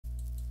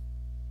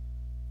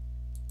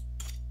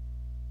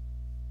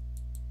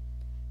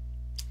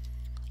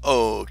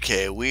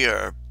Okay, we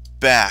are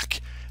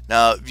back.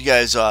 Now, if you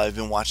guys have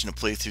been watching the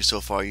playthrough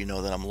so far, you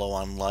know that I'm low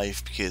on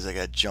life because I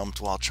got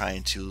jumped while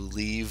trying to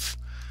leave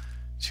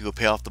to go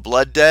pay off the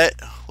blood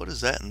debt. What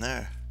is that in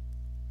there?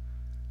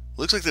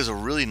 Looks like there's a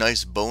really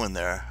nice bow in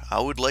there.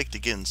 I would like to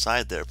get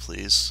inside there,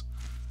 please.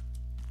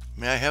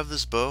 May I have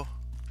this bow?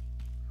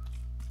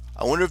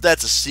 I wonder if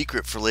that's a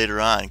secret for later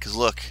on, because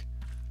look.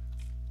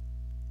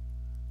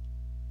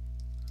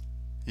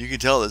 You can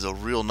tell there's a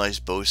real nice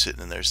bow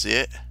sitting in there. See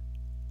it?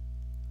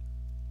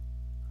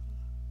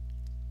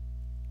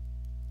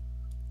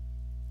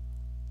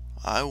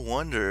 I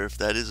wonder if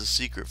that is a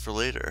secret for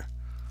later.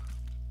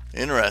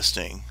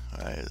 Interesting.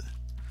 Alright.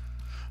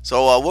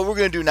 So what we're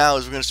going to do now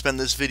is we're going to spend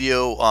this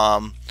video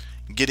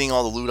getting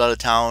all the loot out of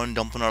town,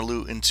 dumping our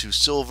loot into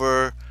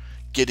silver,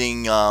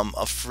 getting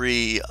a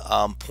free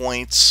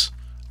points,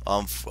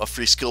 a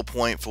free skill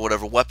point for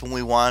whatever weapon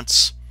we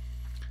want,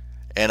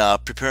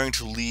 and preparing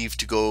to leave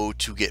to go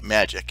to get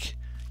magic,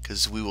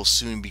 because we will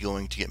soon be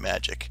going to get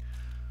magic.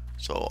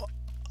 So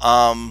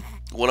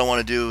what I want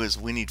to do is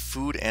we need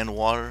food and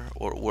water,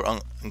 or we're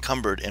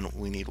encumbered and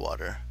we need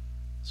water.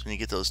 So we need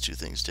to get those two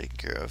things taken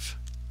care of.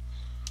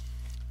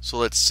 So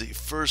let's see.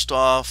 First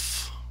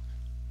off,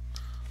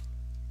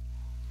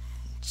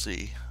 let's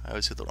see. I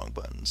always hit the wrong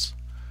buttons.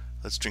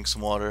 Let's drink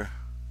some water.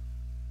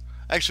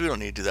 Actually, we don't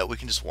need to do that. We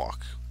can just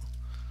walk.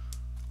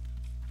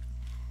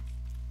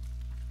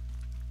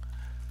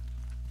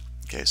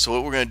 Okay, so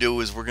what we're gonna do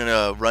is we're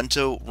gonna run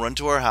to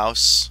our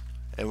house,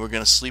 and we're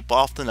gonna sleep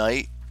off the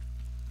night,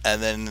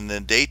 and then in the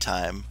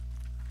daytime,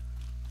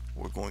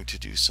 we're going to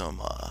do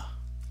some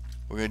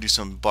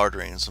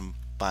bartering, some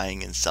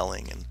buying and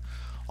selling, and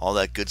all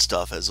that good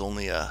stuff, as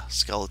only a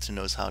skeleton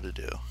knows how to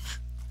do.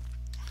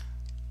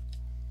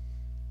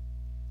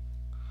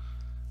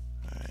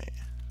 Alright.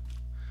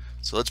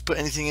 So let's put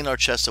anything in our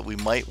chest that we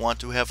might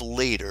want to have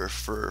later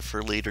for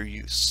later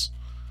use.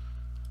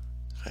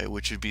 Okay,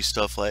 which would be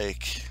stuff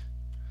like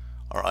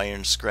our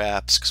iron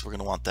scraps, because we're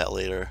going to want that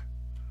later.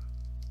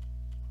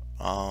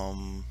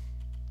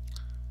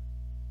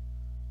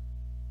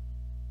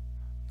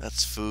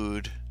 That's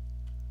food.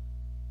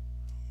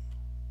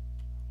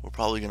 We're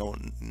probably going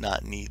to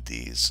not need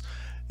these.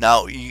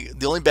 Now,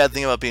 the only bad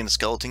thing about being a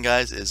skeleton,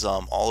 guys, is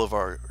all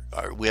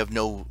of we have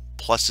no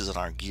pluses on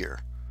our gear.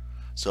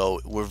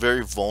 So we're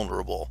very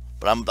vulnerable.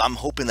 But I'm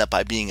hoping that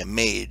by being a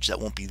mage, that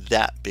won't be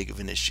that big of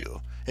an issue.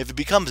 If it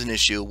becomes an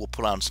issue, we'll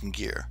put on some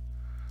gear.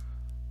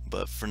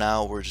 But for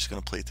now, we're just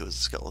going to play through as a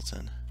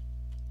skeleton.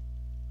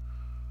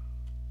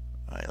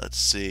 Alright, let's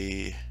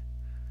see.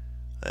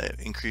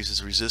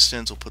 Increases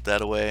resistance, we'll put that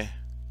away.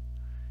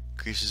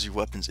 Increases your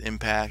weapon's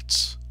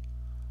impact.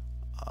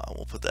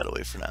 We'll put that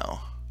away for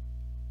now.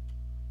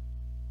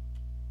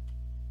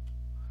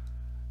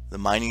 The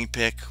mining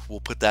pick,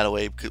 we'll put that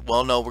away.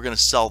 Well, no, we're going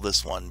to sell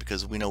this one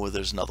because we know where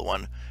there's another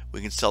one.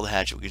 We can sell the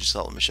hatchet, we can just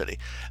sell the machete.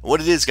 And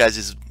what it is, guys,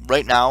 is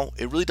right now,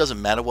 it really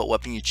doesn't matter what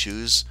weapon you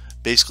choose.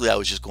 Basically, I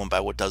was just going by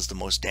what does the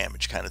most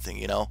damage kind of thing,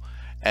 you know?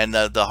 And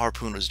the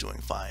harpoon was doing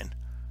fine.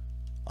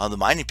 The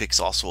mining pick is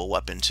also a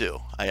weapon, too.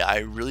 I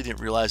really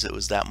didn't realize it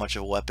was that much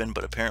of a weapon,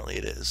 but apparently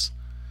it is.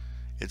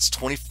 It's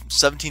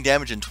 17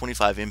 damage and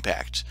 25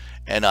 impact.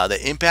 And the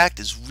impact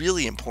is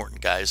really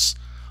important, guys.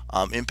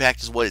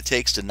 Impact is what it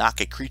takes to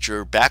knock a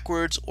creature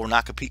backwards or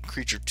knock a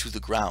creature to the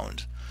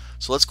ground.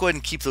 So let's go ahead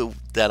and keep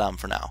that on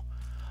for now.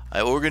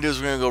 What we're going to do is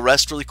we're going to go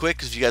rest really quick,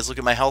 because if you guys look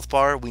at my health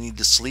bar, we need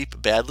to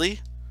sleep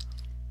badly.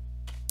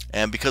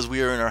 And because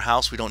we are in our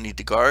house, we don't need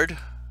to guard.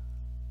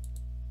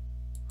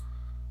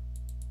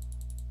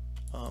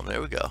 There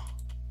we go.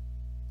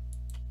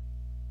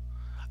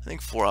 I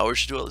think 4 hours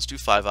should do it. Let's do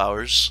 5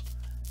 hours.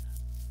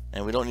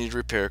 And we don't need to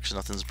repair because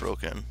nothing's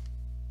broken.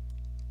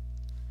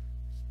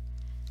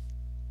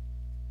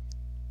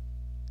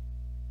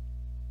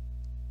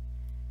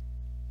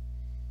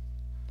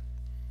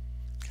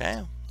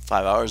 Okay,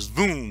 5 hours,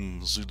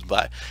 boom, zoomed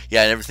by.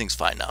 Yeah, and everything's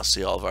fine now.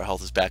 See, all of our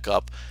health is back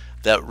up.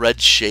 That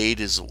red shade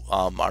is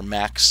our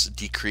max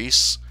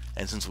decrease,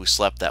 and since we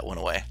slept, that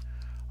went away.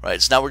 All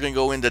right, so now we're going to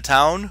go into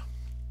town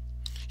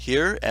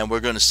here, and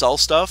we're going to sell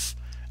stuff,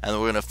 and then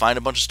we're going to find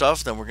a bunch of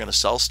stuff, then we're going to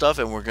sell stuff,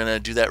 and we're going to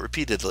do that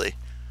repeatedly.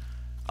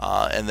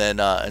 And then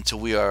until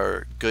we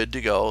are good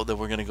to go, then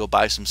we're going to go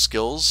buy some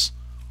skills,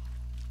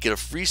 get a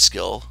free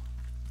skill,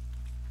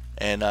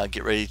 and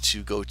get ready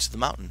to go to the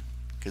mountain,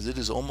 because it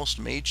is almost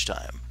mage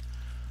time.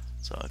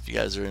 So if you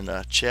guys are in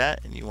chat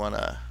and you want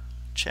to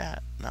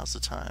chat, now's the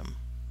time.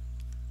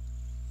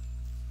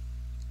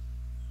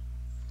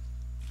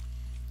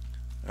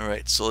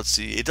 Alright, so let's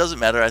see. It doesn't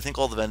matter. I think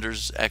all the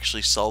vendors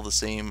actually sell the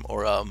same,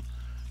 or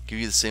give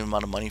you the same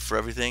amount of money for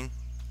everything.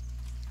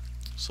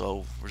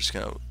 So we're just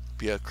going to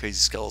be a crazy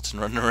skeleton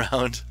running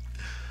around.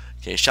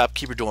 Okay,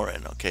 shopkeeper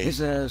Doran. Okay. Is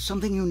there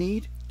something you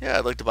need? Yeah,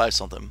 I'd like to buy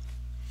something.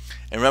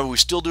 And remember, we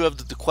still do have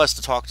the quest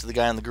to talk to the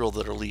guy and the girl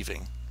that are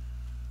leaving.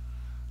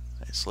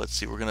 Okay, so let's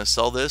see. We're going to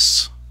sell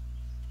this.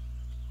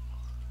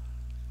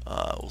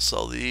 We'll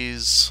sell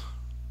these.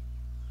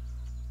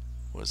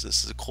 What is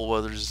this? This is a cold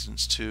weather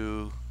resistance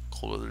 2.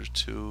 Cold weather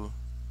 2.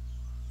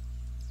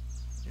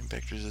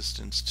 Impact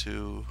resistance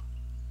 2.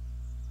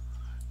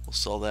 We'll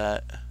sell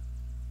that.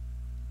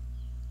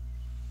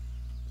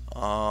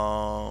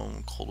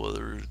 Cold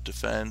weather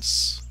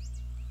defense.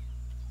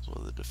 Cold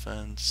weather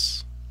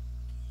defense.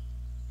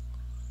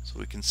 So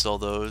we can sell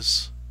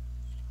those.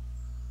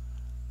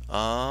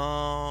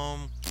 Those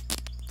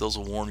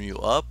will warm you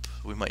up.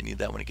 We might need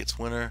that when it gets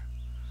winter.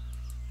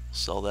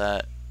 Sell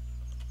that.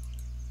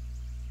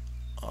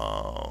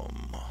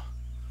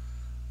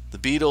 The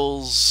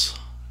beetles,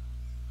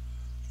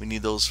 we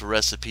need those for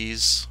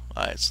recipes.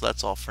 Alright, so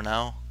that's all for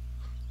now.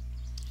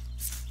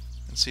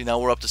 And see, now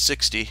we're up to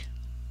 60.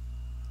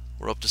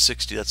 We're up to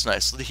 60. That's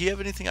nice. Did he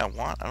have anything I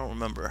want? I don't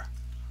remember.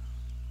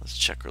 Let's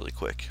check really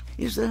quick.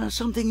 Is there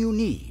something you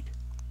need?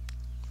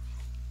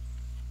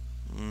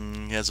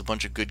 He has a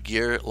bunch of good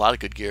gear, a lot of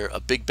good gear, a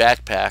big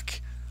backpack,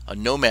 a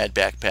nomad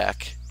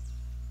backpack.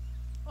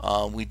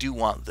 We do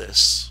want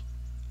this.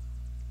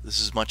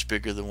 This is much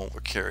bigger than what we're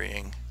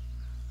carrying.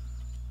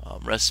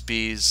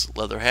 Recipes,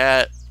 leather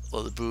hat,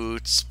 leather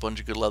boots,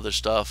 bunch of good leather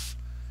stuff.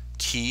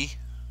 Tea,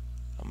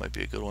 that might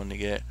be a good one to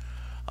get.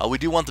 We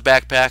do want the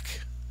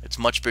backpack. It's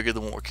much bigger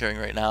than what we're carrying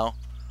right now,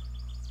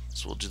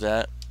 so we'll do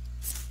that.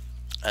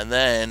 And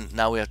then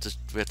now we have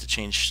to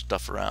change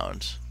stuff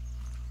around.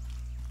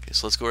 Okay,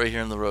 so let's go right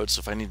here in the road. So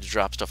if I need to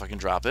drop stuff, I can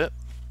drop it.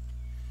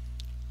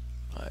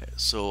 Alright,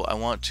 so I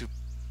want to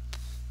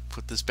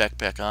put this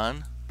backpack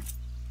on.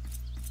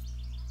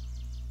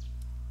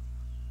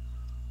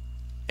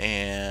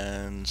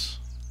 And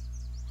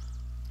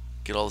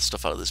get all the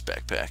stuff out of this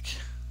backpack.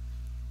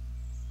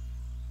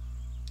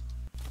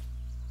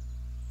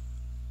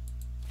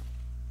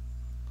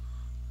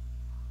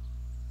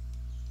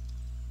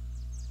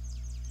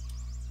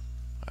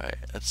 Alright,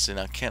 let's see.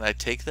 Now, can't I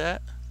take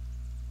that?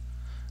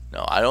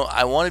 No, I don't.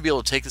 I want to be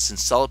able to take this and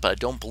sell it, but I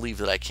don't believe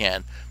that I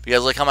can.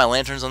 Because like how my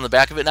lantern's on the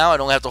back of it now, I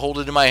don't have to hold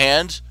it in my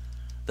hand.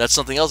 That's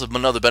something else.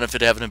 Another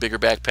benefit of having a bigger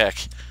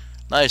backpack.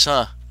 Nice,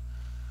 huh?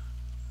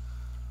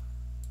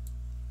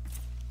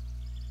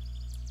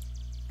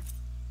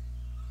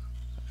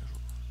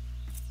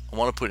 I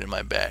want to put it in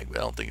my bag, but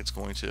I don't think it's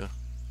going to. It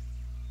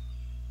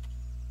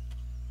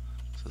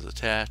says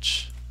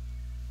attach.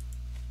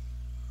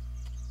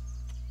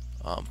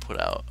 Put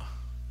out.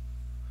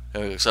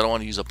 There we go, because I don't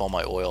want to use up all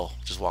my oil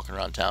just walking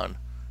around town.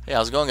 Hey,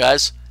 how's it going,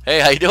 guys? Hey,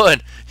 how you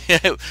doing?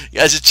 You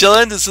guys are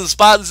chilling? This is the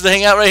spot. This is the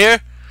hangout right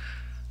here?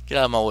 Get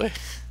out of my way.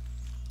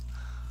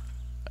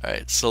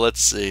 Alright, so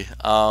let's see.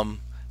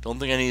 Don't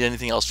think I need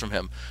anything else from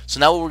him. So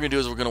now what we're going to do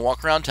is we're going to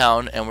walk around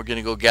town and we're going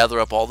to go gather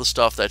up all the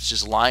stuff that's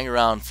just lying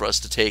around for us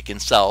to take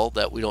and sell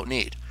that we don't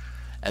need.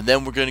 And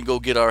then we're going to go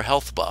get our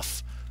health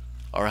buff.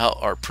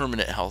 Our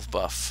permanent health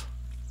buff.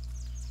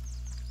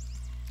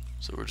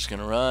 So we're just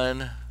going to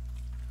run.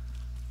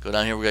 Go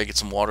down here. We got to get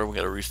some water. We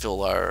got to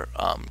refill our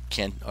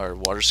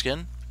water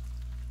skin.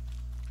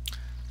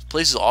 This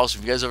place is awesome.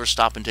 If you guys ever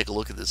stop and take a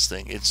look at this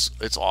thing,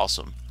 it's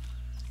awesome.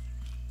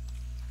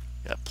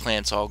 Got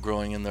plants all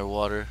growing in their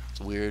water. It's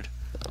weird,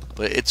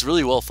 but it's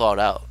really well thought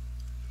out.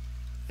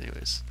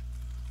 Anyways,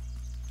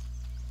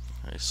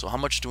 okay, so how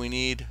much do we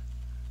need?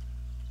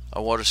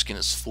 Our water skin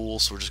is full,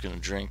 so we're just gonna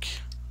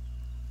drink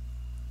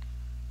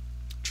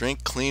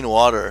clean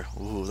water.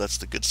 Ooh, that's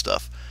the good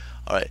stuff.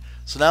 All right,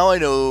 so now I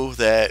know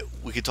that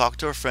we can talk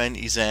to our friend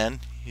Izan.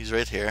 He's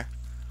right here.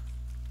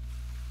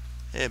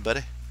 Hey,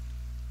 buddy.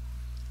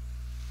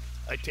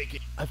 I take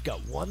it I've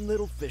got one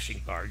little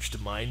fishing barge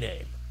to my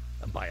name.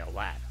 And by a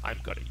lad, I'm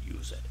gonna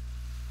use it.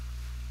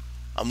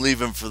 I'm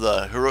leaving for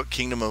the heroic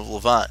kingdom of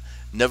Levant,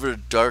 never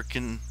to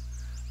darken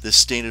this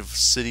stained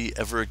city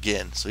ever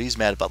again. So he's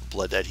mad about the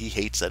blood debt. He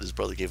hates that his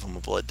brother gave him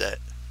a blood debt.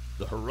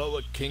 The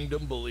heroic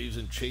kingdom believes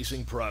in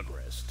chasing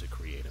progress to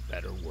create a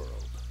better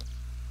world.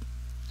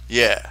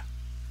 Yeah.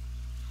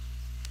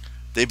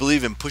 They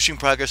believe in pushing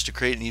progress to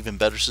create an even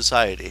better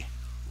society.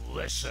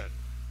 Listen.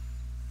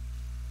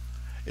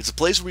 It's a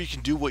place where you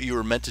can do what you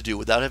were meant to do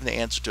without having to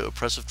answer to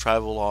oppressive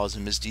tribal laws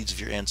and misdeeds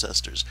of your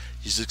ancestors.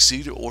 You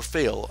succeed or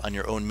fail on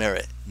your own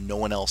merit, no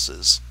one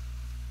else's.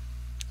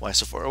 Why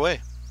so far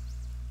away?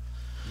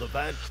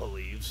 Levant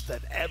believes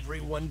that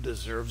everyone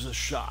deserves a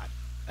shot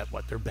at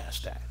what they're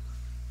best at.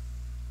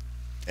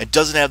 And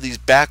doesn't have these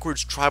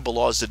backwards tribal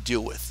laws to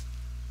deal with.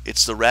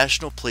 It's the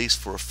rational place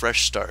for a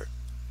fresh start.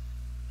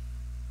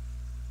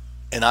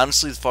 And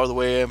honestly, the farther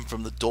away I am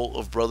from the dolt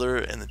of brother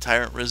and the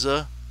tyrant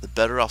Riza, the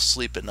better I'll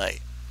sleep at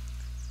night.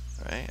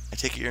 Alright, I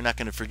take it you're not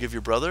going to forgive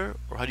your brother?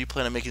 Or how do you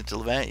plan on making it to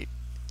Levant?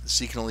 The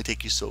sea can only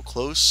take you so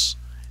close.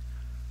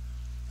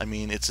 I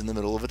mean, it's in the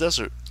middle of a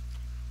desert.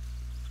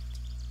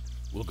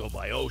 We'll go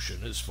by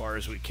ocean as far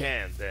as we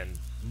can, then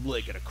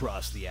leg it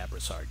across the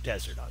Abrasar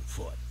Desert on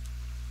foot.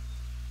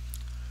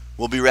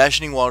 We'll be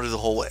rationing water the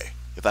whole way.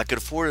 If I could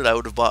afford it, I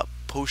would have bought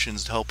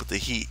potions to help with the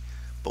heat,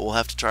 but we'll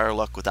have to try our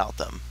luck without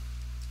them.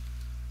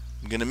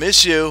 I'm going to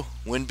miss you.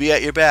 Wind be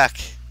at your back.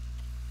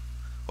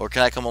 Or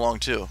can I come along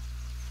too?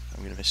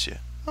 I'm going to miss you.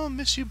 I'll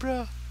miss you,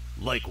 bro.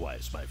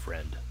 Likewise, my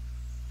friend.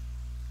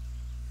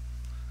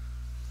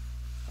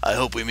 I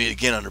hope we meet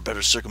again under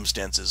better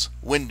circumstances.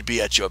 Wind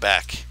be at your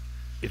back.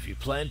 If you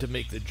plan to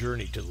make the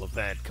journey to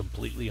Levant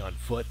completely on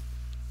foot,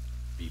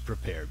 be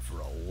prepared for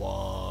a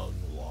long,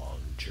 long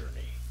journey.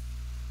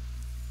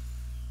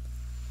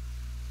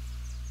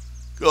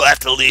 You'll have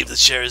to leave the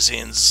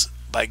Cherazines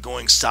by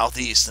going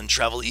southeast and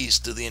travel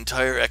east through the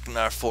entire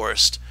Eknar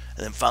forest,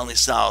 and then finally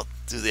south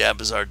through the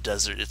Abazar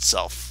Desert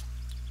itself.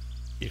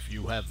 If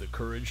you have the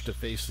courage to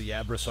face the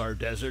Abrasar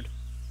Desert,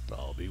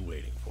 I'll be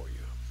waiting for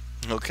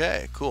you.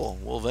 Okay, cool.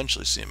 We'll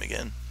eventually see him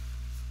again.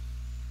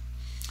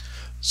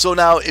 So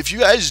now, if you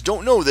guys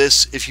don't know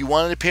this, if you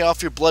wanted to pay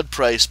off your blood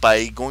price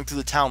by going through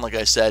the town, like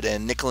I said,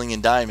 and nickeling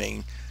and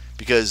diming,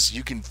 because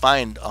you can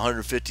find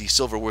 150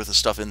 silver worth of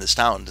stuff in this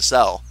town to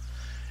sell,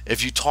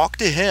 if you talk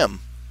to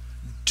him,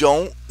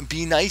 don't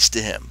be nice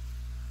to him.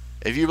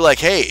 If you're like,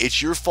 hey,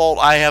 it's your fault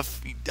I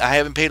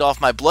haven't paid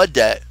off my blood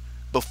debt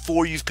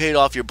before you've paid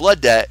off your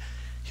blood debt,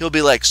 he'll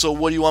be like, so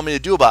what do you want me to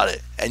do about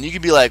it? And you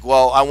can be like,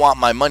 well, I want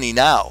my money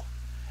now.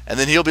 And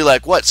then he'll be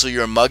like, what, so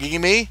you're mugging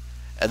me?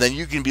 And then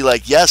you can be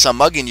like, yes, I'm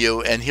mugging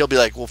you. And he'll be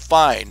like, well,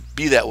 fine,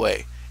 be that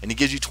way. And he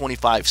gives you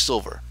 25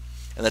 silver.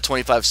 And that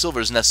 25 silver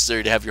is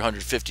necessary to have your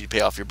 150 to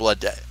pay off your blood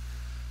debt.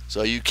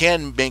 So you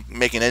can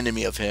make an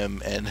enemy of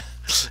him and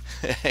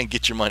and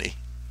get your money.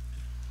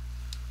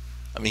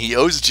 I mean, he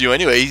owes it to you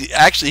anyway.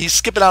 He's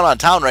skipping out on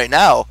town right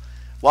now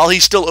while he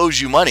still owes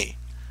you money.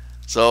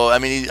 So, I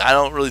mean, I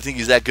don't really think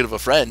he's that good of a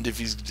friend. If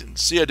he's,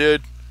 see ya,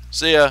 dude.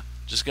 See ya.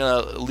 Just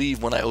gonna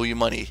leave when I owe you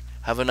money.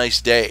 Have a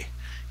nice day.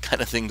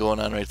 Kind of thing going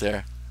on right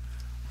there.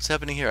 What's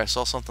happening here? I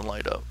saw something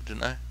light up,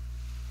 didn't I?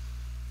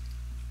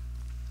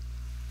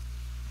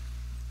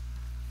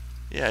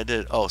 Yeah, I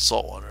did. Oh,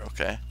 saltwater.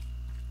 Okay.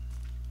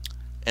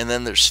 And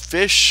then there's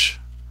fish.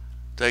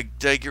 Did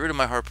I get rid of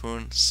my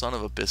harpoon? Son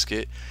of a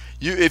biscuit.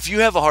 If you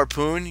have a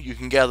harpoon, you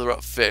can gather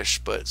up fish.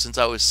 But since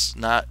I was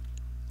not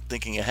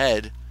thinking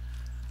ahead,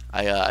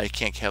 I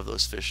can't have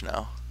those fish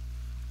now.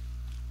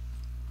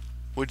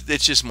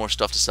 It's just more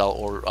stuff to sell,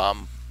 or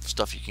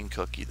stuff you can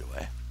cook either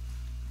way.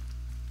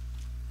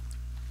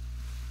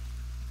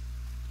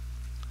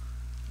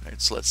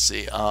 Alright, so let's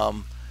see.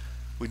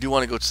 We do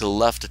want to go to the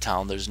left of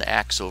town. There's an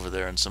axe over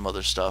there and some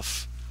other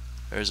stuff.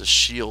 There's a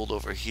shield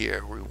over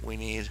here we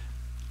need.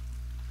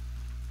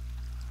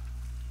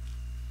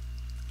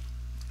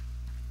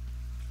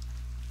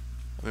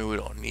 I mean, we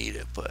don't need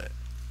it, but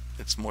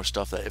it's more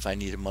stuff that if I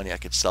needed money, I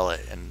could sell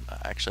it. And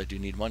actually, I do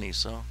need money,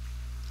 so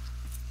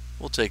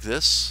we'll take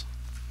this.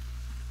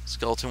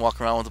 Skeleton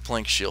walking around with a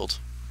plank shield.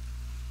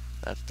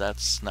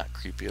 That's not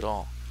creepy at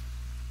all.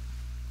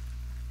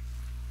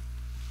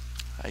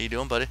 How you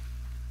doing, buddy?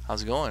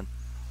 How's it going,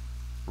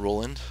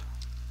 Roland?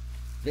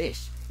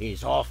 This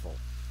is awful.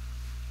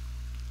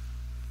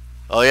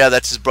 Oh yeah,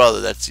 that's his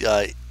brother. That's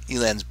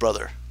Elan's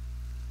brother.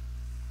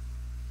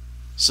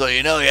 So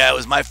yeah, it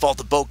was my fault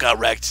the boat got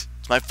wrecked.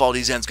 It's my fault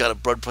Elan's got a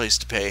blood price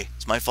to pay.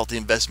 It's my fault the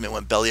investment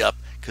went belly up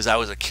because I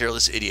was a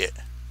careless idiot.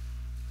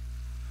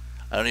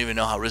 I don't even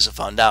know how Rissa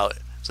found out.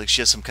 It's like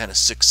she has some kind of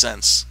sixth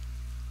sense.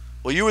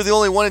 Well, you were the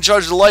only one in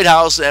charge of the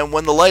lighthouse, and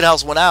when the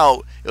lighthouse went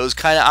out, it was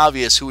kind of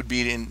obvious who would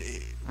be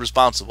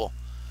responsible.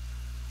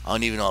 I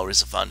don't even know how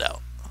Rissa found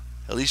out.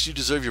 At least you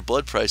deserve your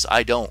blood price.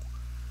 I don't.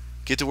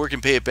 Get to work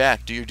and pay it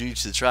back. Do your duty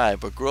to the tribe,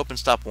 but grow up and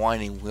stop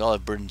whining. We all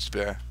have burdens to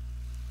bear.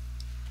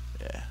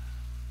 Yeah.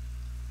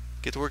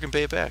 Get to work and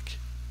pay it back.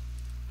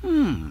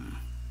 I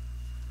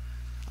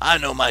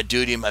know my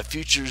duty and my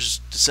future's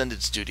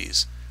descendants'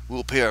 duties. We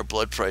will pay our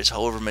blood price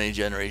however many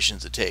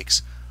generations it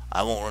takes.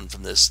 I won't run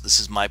from this. This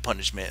is my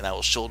punishment, and I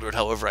will shoulder it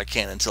however I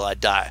can until I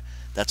die.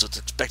 That's what's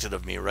expected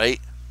of me, right?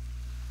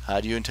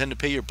 How do you intend to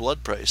pay your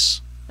blood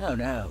price? Oh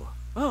no.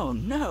 Oh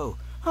no.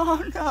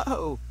 Oh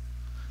no.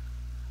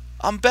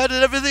 I'm bad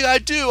at everything I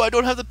do. I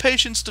don't have the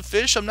patience to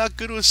fish. I'm not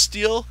good with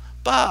steel.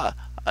 Bah!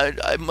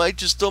 I might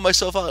just throw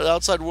myself out in the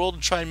outside world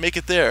and try and make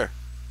it there.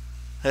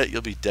 Hey,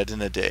 you'll be dead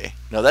in a day.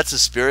 No, that's the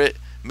spirit.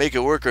 Make it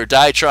work or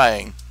die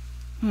trying.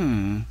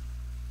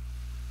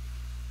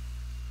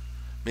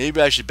 Maybe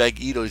I should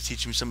beg Ito to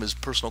teach me some of his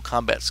personal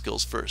combat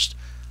skills first.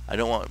 I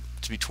don't want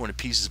to be torn to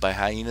pieces by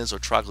hyenas or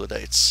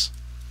troglodytes.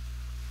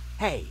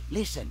 Hey,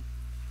 listen.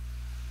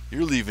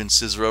 You're leaving,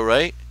 Cicero,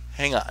 right?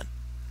 Hang on.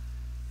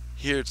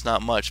 Here it's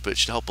not much, but it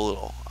should help a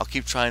little. I'll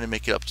keep trying to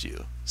make it up to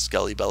you,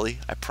 Skelly Belly.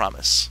 I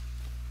promise.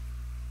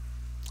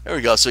 There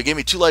we go. So he gave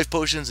me 2 life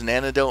potions, an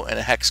antidote, and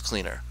a hex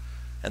cleaner.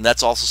 And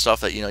that's also stuff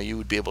that you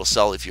would be able to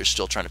sell if you're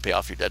still trying to pay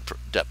off your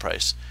debt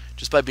price.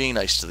 Just by being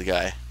nice to the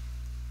guy.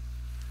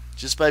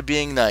 Just by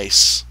being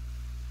nice.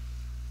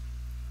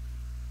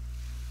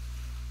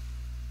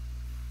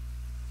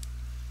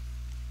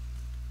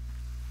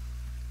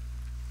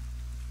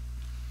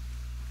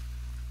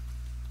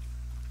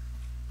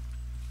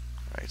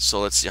 Alright,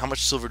 so let's see. How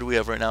much silver do we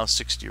have right now?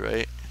 60,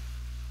 right?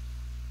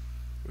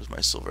 Where's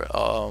my silver?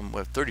 We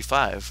have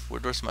 35.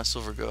 Where'd the rest of my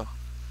silver go?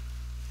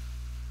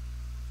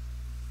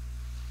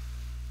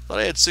 Thought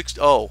I had 60.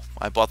 Oh,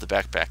 I bought the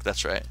backpack.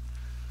 That's right.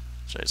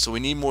 That's right. So we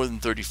need more than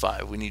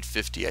 35. We need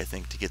 50, I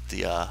think, to get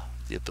the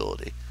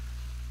ability,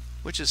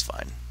 which is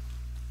fine.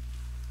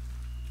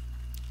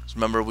 So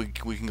remember, we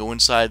can go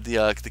inside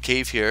the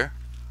cave here,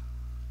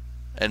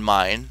 and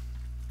mine,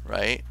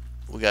 right?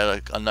 We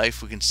got a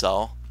knife we can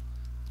sell.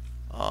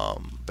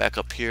 Back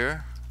up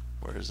here.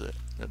 Where is it?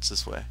 That's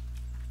this way.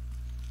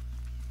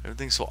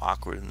 Everything's so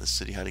awkward in this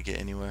city, how to get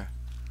anywhere.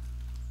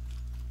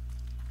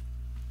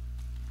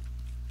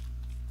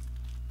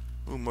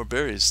 Ooh, more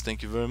berries.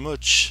 Thank you very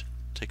much.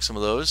 Take some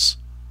of those.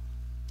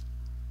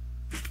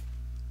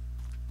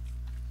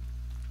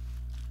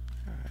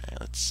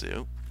 Alright, let's see.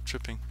 Oh,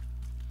 tripping.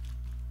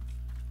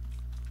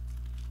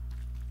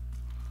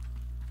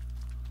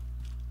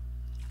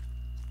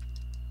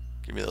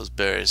 Give me those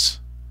berries.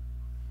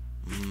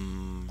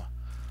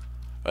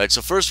 Alright,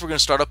 so first we're going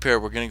to start up here.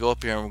 We're going to go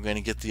up here and we're going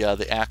to get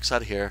the axe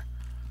out of here.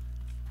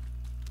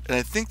 And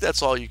I think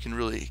that's all you can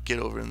really get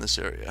over in this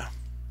area.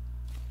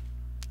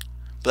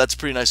 But that's a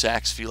pretty nice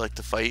axe if you like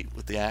to fight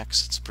with the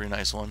axe. It's a pretty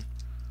nice one.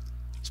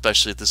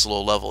 Especially at this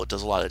low level, it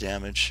does a lot of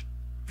damage.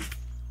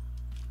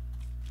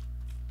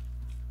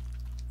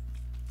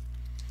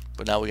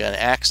 But now we got an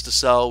axe to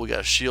sell, we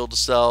got a shield to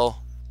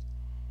sell.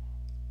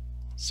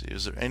 Let's see,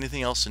 is there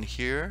anything else in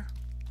here?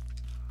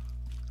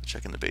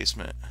 Check in the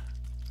basement.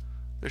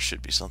 There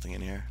should be something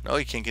in here. No,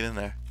 you can't get in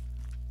there.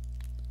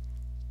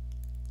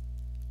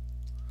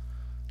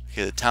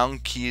 Okay, the town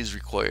key is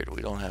required.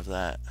 We don't have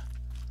that.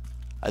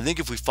 I think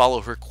if we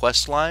follow her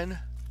quest line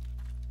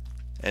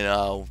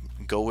and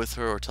go with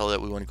her or tell her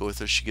that we want to go with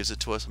her, she gives it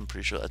to us. I'm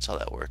pretty sure that's how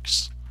that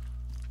works.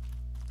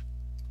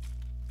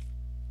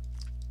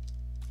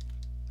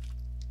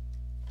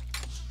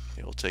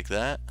 Okay, we'll take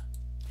that.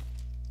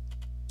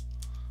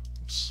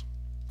 Oops.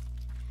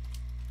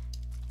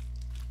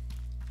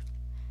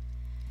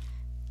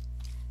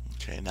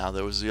 Okay, now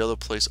there was the other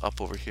place up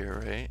over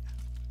here, right?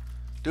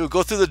 Dude,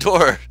 go through the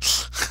door!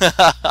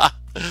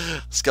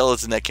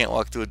 Skeleton that can't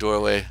walk through a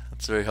doorway.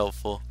 That's very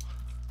helpful.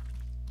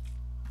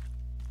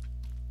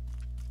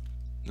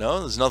 No,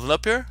 there's nothing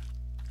up here?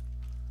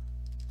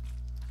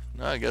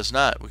 No, I guess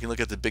not. We can look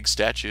at the big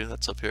statue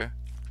that's up here.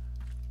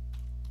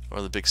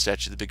 Or the big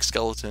statue, the big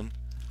skeleton.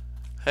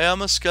 Hey,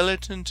 I'm a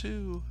skeleton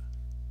too.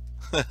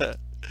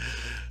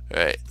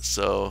 Alright,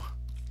 so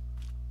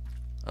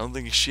I don't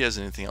think she has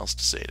anything else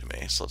to say to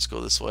me, so let's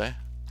go this way.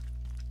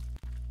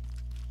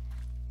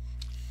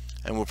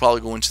 And we'll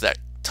probably go into that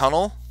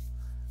tunnel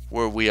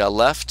where we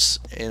left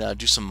and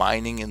do some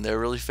mining in there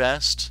really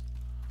fast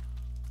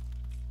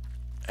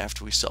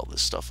after we sell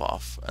this stuff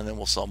off, and then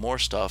we'll sell more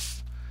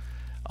stuff.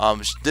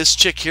 This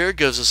chick here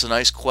gives us a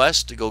nice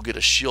quest to go get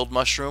a shield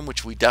mushroom,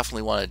 which we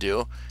definitely want to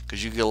do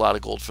because you get a lot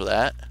of gold for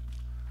that.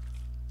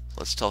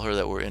 Let's tell her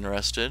that we're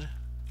interested.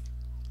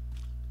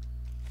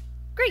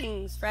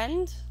 Greetings,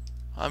 friend.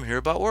 I'm here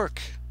about work.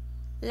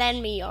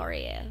 Lend me your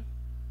ear.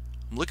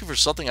 I'm looking for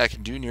something I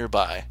can do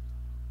nearby.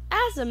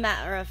 As a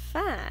matter of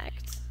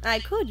fact, I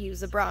could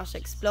use a brash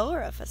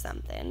explorer for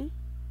something.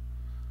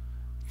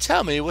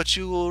 Tell me what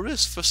you will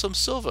risk for some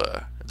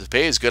silver. If the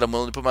pay is good, I'm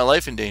willing to put my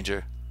life in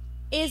danger.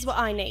 Here's what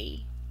I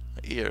need.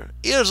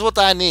 Here's what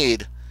I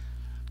need.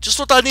 Just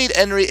what I need,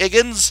 Henry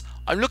Higgins.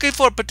 I'm looking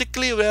for a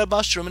particularly rare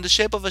mushroom in the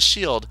shape of a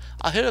shield.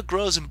 I hear it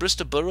grows in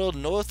Bristol Borough,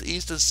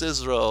 northeast of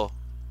Cicero.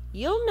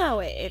 You'll know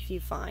it if you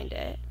find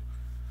it.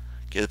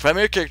 Okay, the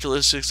primary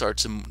characteristics are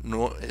its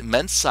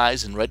immense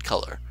size and red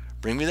color.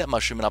 Bring me that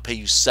mushroom and I'll pay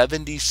you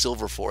 70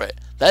 silver for it.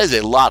 That is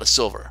a lot of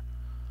silver.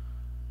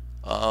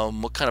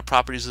 What kind of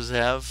properties does it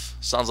have?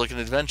 Sounds like an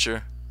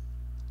adventure.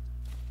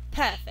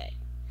 Perfect.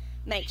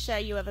 Make sure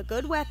you have a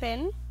good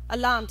weapon, a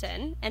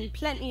lantern, and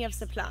plenty of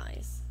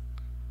supplies.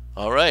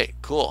 Alright,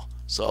 cool.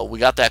 So we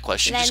got that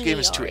quest. She just Lend gave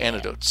me us 2 your ear.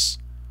 antidotes.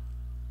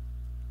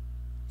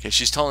 Okay,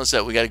 she's telling us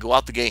that we got to go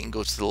out the gate and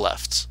go to the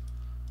left.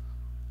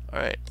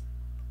 Alright.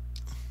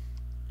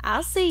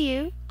 I'll see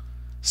you.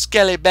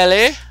 Skelly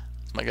Belly.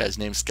 My guy's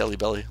name's Skelly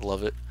Belly.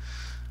 Love it.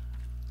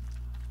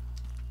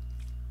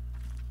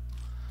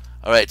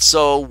 Alright,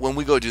 so when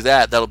we go do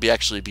that, that'll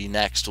actually be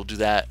next. We'll do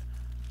that,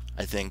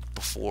 I think,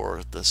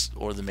 before this,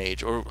 or the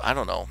mage, or I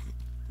don't know.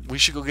 We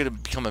should go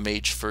become a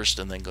mage first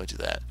and then go do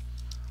that.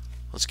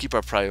 Let's keep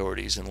our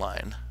priorities in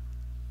line.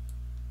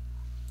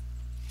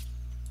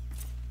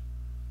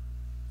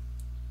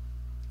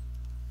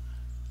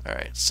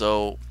 Alright,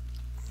 so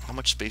how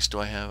much space do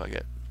I have? I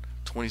got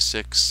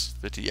 26,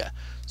 50, yeah.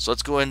 So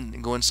let's go in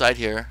and go inside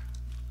here.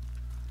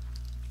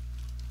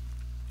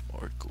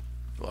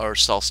 Or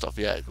sell stuff,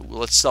 yeah.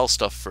 Let's sell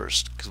stuff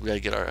first, because we gotta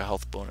get our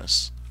health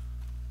bonus.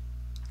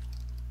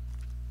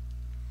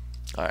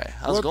 Alright,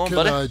 how's it going,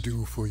 buddy? What can I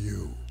do for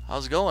you?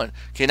 How's it going?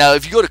 Okay, now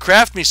if you go to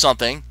craft me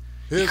something,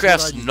 you Here's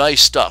craft what I some need.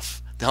 nice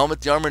stuff. The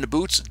helmet, the armor, and the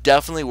boots,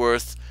 definitely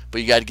worth,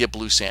 but you gotta get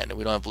blue sand, and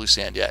we don't have blue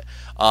sand yet.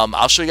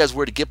 I'll show you guys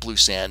where to get blue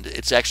sand.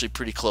 It's actually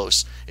pretty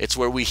close. It's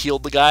where we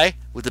healed the guy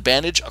with the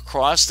bandage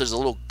across. There's a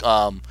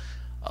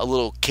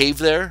little cave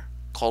there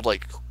called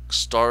like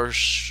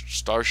Starfish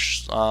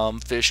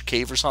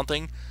Cave or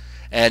something.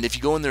 And if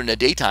you go in there in the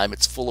daytime,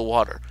 it's full of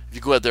water. If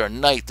you go out there at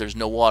night, there's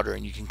no water,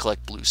 and you can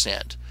collect blue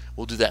sand.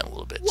 We'll do that in a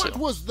little bit What too.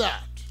 was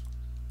that?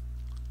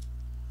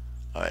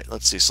 All right,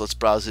 let's see. So let's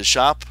browse his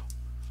shop.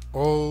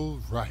 All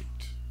right.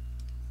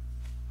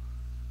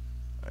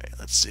 Alright,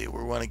 let's see.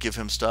 We want to give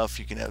him stuff.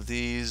 You can have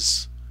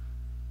these.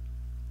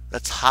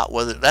 That's hot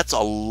weather. That's a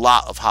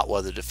lot of hot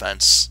weather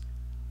defense.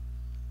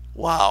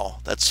 Wow,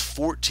 that's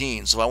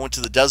 14. So I went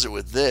to the desert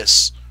with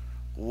this.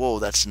 Whoa,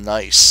 that's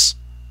nice.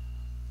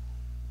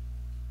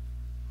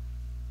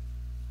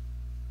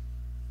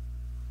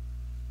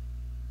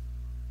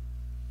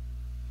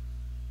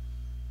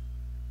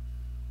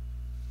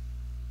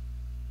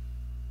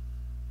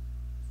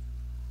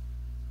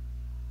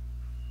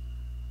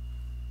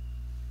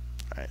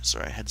 Alright,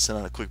 sorry, I had to send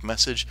out a quick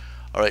message.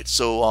 Alright,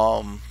 so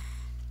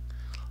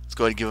let's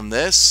go ahead and give him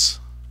this.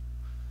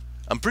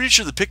 I'm pretty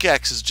sure the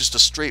pickaxe is just a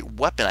straight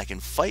weapon I can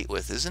fight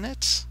with, isn't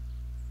it?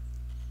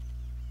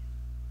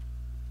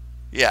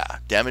 Yeah,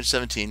 damage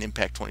 17,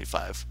 impact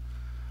 25.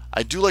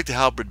 I do like the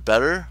halberd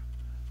better,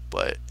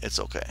 but it's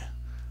okay.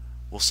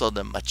 We'll sell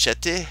the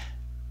machete.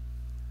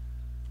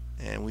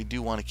 And we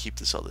do want to keep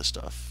this other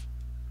stuff.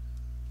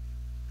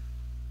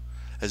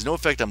 Has no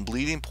effect on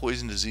bleeding,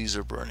 poison, disease,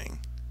 or burning.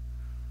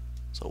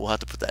 So we'll have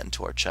to put that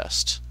into our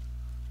chest.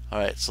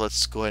 Alright, so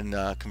let's go ahead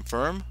and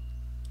confirm.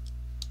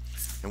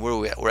 And where are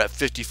we at? We're at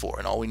 54,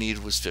 and all we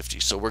needed was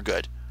 50, so we're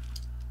good.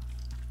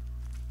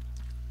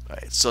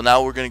 Alright, so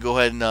now we're going to go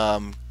ahead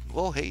and,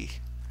 well, hey.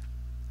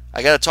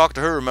 I got to talk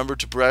to her, remember,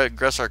 to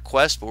progress our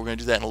quest, but we're going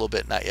to do that in a little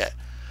bit, not yet.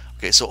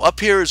 Okay, so up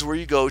here is where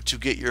you go to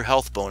get your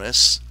health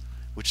bonus,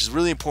 which is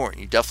really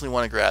important. You definitely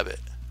want to grab it.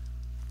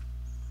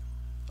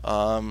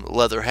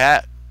 Leather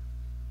hat,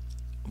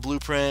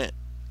 blueprint,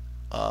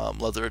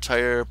 leather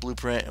attire,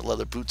 blueprint, and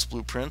leather boots,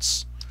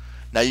 blueprints.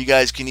 Now you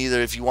guys can either,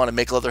 if you want to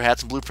make leather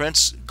hats and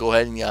blueprints, go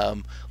ahead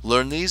and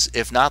learn these.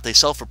 If not, they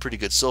sell for pretty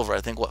good silver.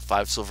 I think, what,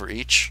 5 silver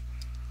each?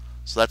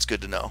 So that's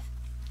good to know.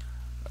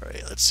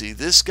 Alright, let's see.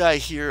 This guy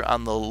here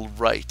on the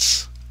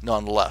right, no,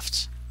 on the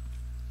left.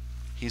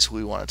 He's who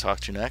we want to talk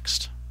to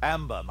next.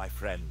 Amber, my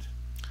friend.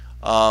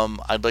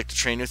 I'd like to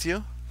train with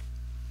you.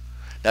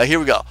 Now here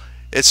we go.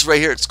 It's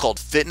right here. It's called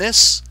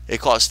Fitness. It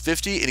costs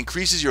 50. It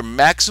increases your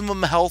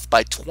maximum health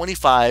by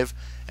 25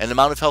 and the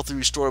amount of health you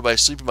restore by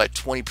sleeping by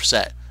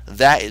 20%.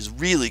 That is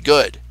really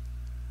good.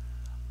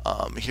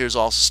 Here's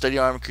also Steady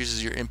Arm,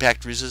 increases your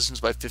impact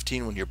resistance by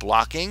 15 when you're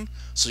blocking,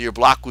 so your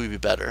block will be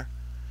better.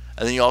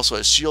 And then you also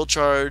have Shield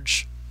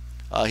Charge.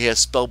 He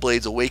has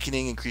Spellblade's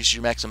Awakening, increases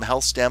your maximum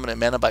health, stamina, and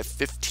mana by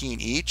 15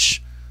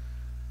 each.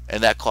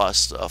 And that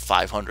costs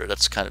 500.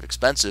 That's kind of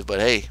expensive, but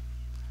hey,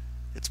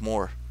 it's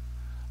more.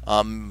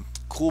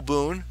 Cool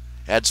Boon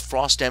adds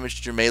frost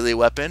damage to your melee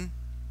weapon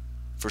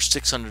for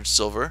 600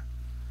 silver.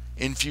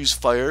 Infuse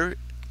Fire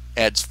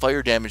adds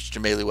fire damage to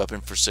your melee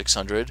weapon for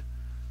 600.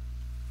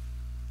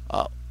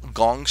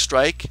 Gong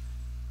Strike,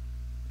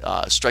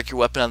 strike your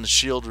weapon on the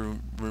shield,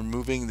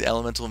 removing the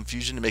elemental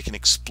infusion to make an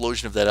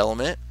explosion of that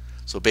element.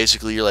 So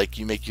basically, you're like,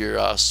 you make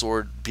your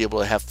sword be able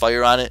to have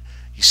fire on it.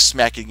 You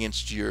smack it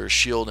against your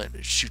shield and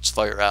it shoots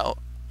fire out.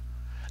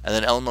 And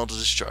then Elemental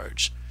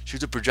Discharge,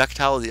 shoots a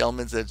projectile of the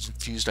element that's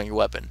infused on your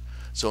weapon.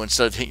 So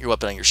instead of hitting your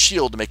weapon on your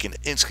shield to make an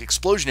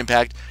explosion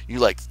impact, you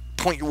like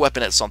point your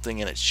weapon at something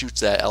and it shoots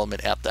that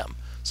element at them.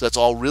 So that's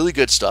all really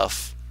good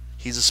stuff.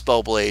 He's a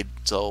Spellblade,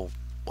 so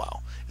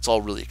wow, it's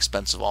all really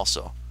expensive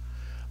also.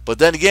 But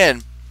then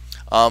again,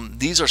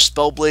 these are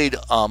Spellblade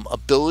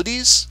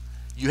abilities.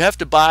 You have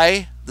to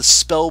buy the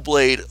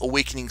Spellblade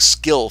Awakening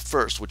skill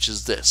first, which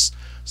is this.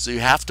 So you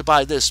have to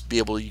buy this to be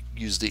able to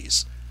use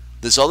these.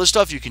 This other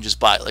stuff you can just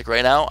buy. Like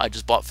right now, I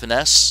just bought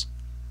Finesse.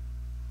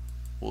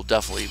 We'll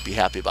definitely be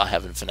happy about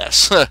having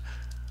Finesse.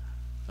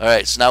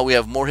 Alright, so now we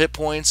have more hit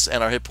points,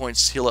 and our hit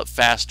points heal up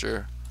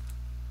faster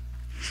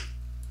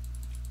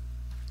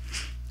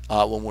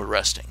when we're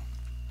resting.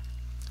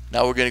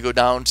 Now we're going to go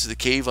down to the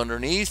cave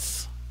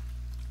underneath.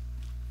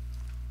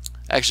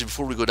 Actually,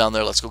 before we go down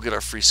there, let's go get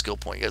our free skill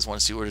point. You guys want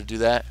to see where to do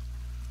that?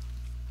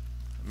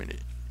 I mean,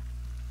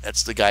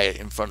 that's the guy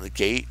in front of the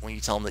gate. When you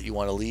tell him that you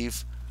want to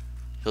leave,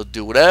 he'll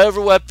do whatever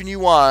weapon you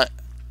want.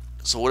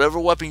 So whatever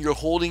weapon you're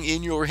holding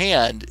in your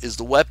hand is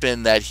the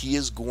weapon that he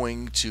is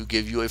going to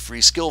give you a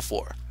free skill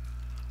for.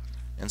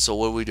 And so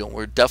what are we doing?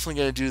 We're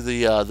definitely going to do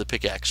the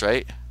pickaxe,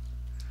 right?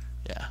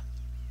 Yeah.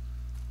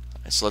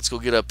 Right, so let's go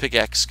get a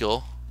pickaxe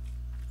skill.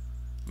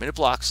 I mean, it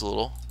blocks a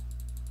little.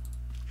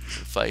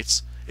 It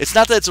fights. It's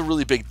not that it's a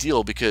really big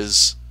deal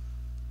because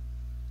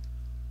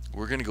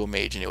we're gonna go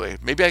mage anyway.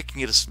 Maybe I can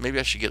get a. Maybe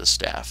I should get a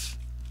staff.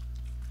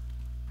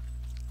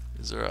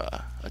 Is there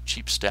a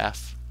cheap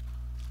staff?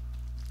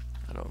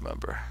 I don't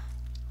remember.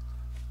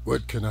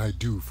 What can I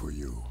do for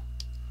you?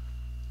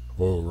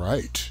 All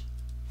right.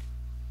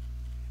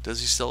 Does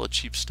he sell a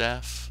cheap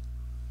staff?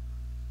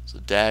 It's a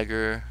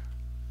dagger.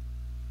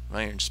 An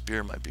iron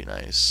spear might be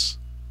nice.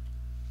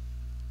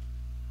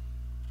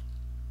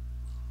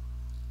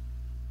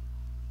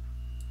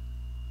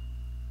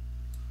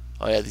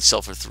 Oh yeah, these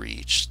sell for 3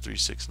 each.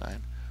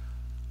 369.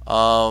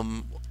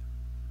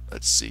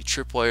 Let's see.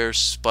 Tripwire,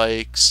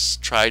 spikes,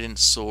 trident,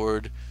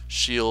 sword,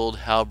 shield,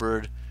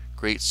 halberd,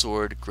 great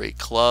sword, great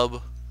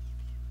club,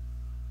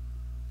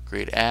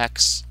 great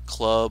axe,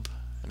 club,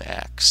 and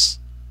axe.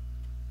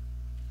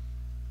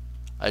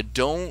 I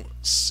don't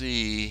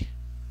see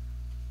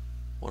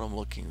what I'm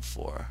looking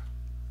for.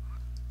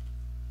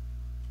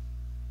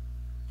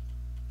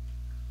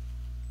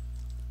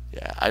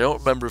 Yeah, I don't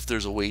remember if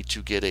there's a way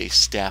to get a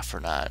staff or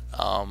not.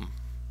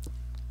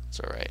 It's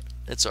alright.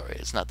 It's alright.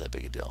 It's not that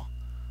big a deal.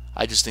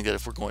 I just think that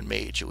if we're going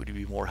mage, it would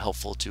be more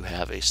helpful to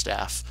have a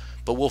staff.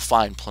 But we'll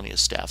find plenty of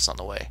staffs on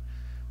the way.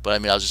 But I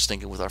mean, I was just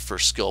thinking with our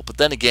first skill. But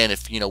then again,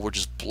 if, you know, we're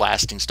just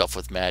blasting stuff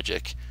with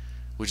magic,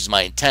 which is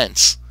my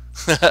intent,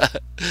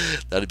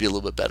 that'd be a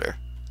little bit better.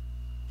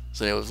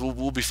 So anyways,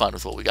 we'll be fine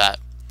with what we got.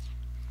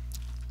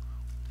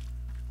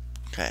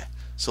 Okay,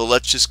 so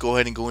let's just go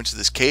ahead and go into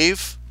this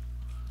cave.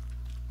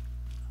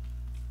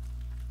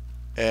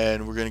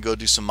 And we're going to go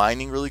do some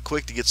mining really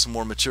quick to get some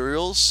more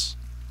materials.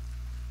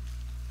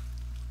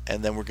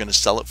 And then we're going to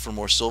sell it for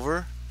more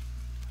silver.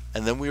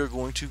 And then we are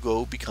going to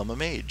go become a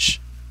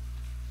mage.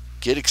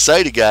 Get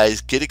excited,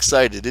 guys. Get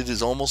excited. It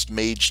is almost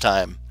mage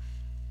time.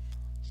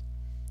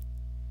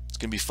 It's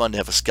going to be fun to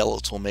have a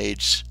skeletal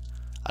mage.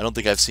 I don't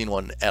think I've seen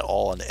one at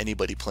all on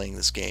anybody playing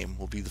this game.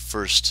 We'll be the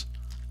first.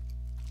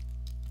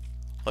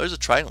 Oh, there's a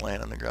trident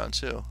laying on the ground,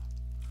 too.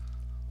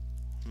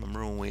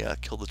 Remember when we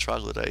killed the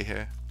troglodyte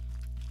here?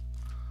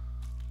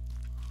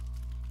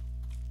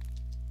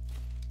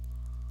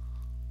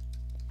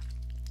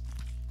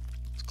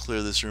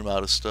 Clear this room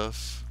out of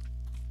stuff.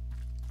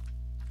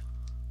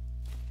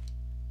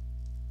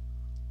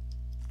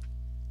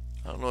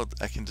 I don't know.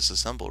 I can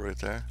disassemble right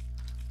there.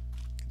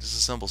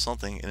 Disassemble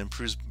something and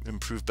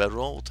improve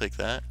bedroll. We'll take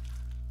that.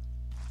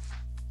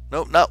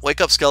 Nope, not.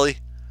 Wake up, Skelly.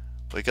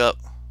 Wake up.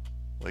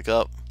 Wake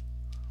up.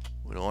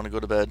 We don't want to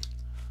go to bed.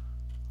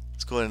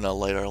 Let's go ahead and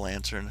light our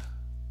lantern.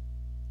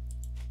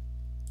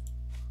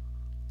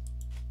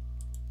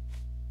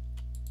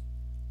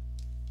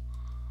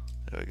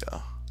 There we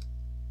go.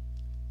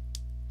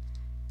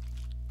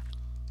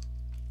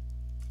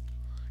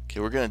 Okay,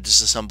 we're going to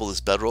disassemble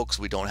this bedroll because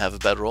we don't have a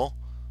bedroll.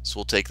 So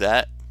we'll take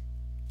that.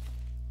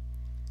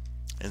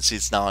 And see,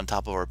 it's now on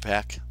top of our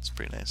pack. It's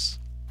pretty nice.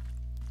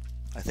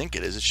 I think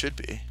it is. It should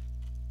be.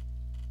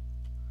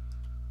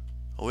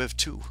 Oh, we have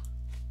two.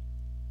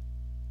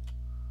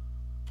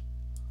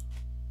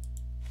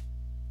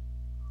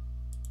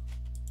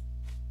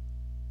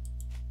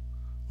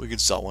 We can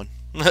sell one.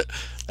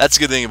 That's a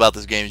good thing about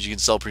this game is you can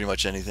sell pretty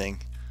much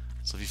anything.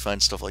 So if you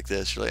find stuff like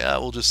this, you're like, ah,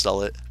 we'll just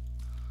sell it.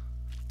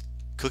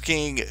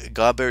 Cooking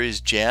Godberry's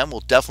jam,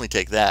 we'll definitely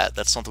take that.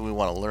 That's something we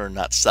want to learn,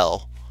 not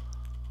sell.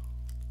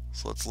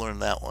 So let's learn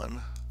that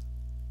one.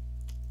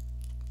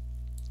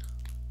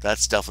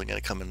 That's definitely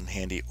going to come in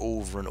handy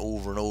over and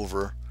over and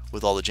over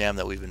with all the jam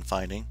that we've been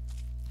finding.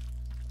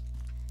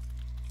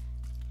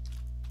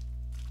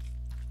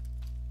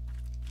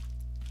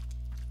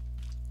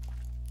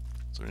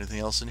 Is there anything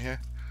else in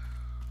here?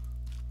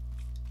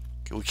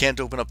 Okay, we can't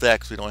open up that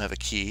because we don't have a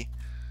key.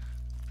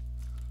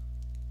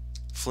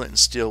 Flint and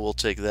steel, we'll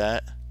take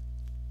that.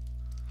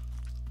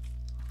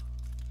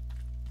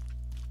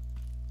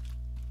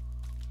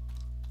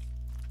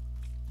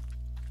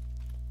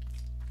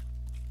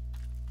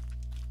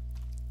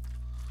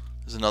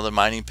 There's another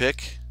mining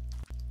pick.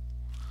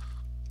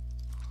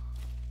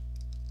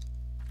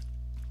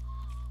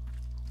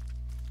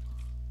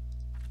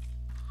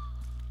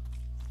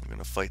 We're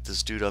gonna fight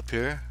this dude up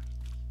here.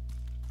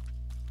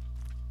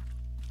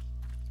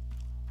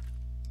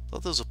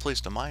 Thought there was a place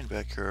to mine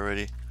back here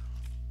already.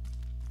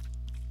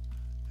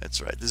 That's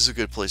right. This is a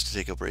good place to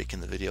take a break in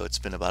the video. It's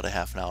been about a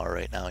half an hour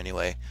right now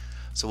anyway.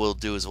 So what we'll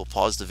do is we'll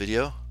pause the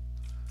video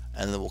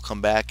and then we'll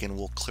come back and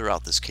we'll clear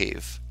out this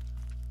cave.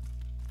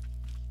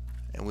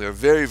 And we are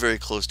very, very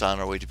close to on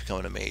our way to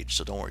becoming a mage.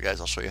 So don't worry, guys.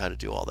 I'll show you how to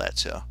do all that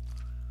too.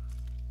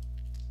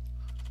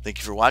 Thank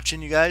you for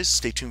watching, you guys.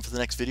 Stay tuned for the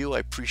next video. I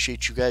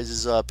appreciate you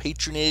guys'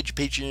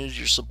 patronage,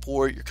 your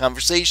support, your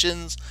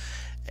conversations.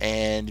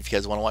 And if you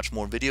guys want to watch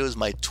more videos,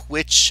 my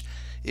Twitch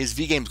is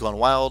VGames Gone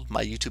Wild.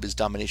 My YouTube is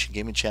Domination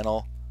Gaming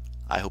Channel.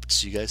 I hope to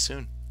see you guys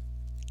soon.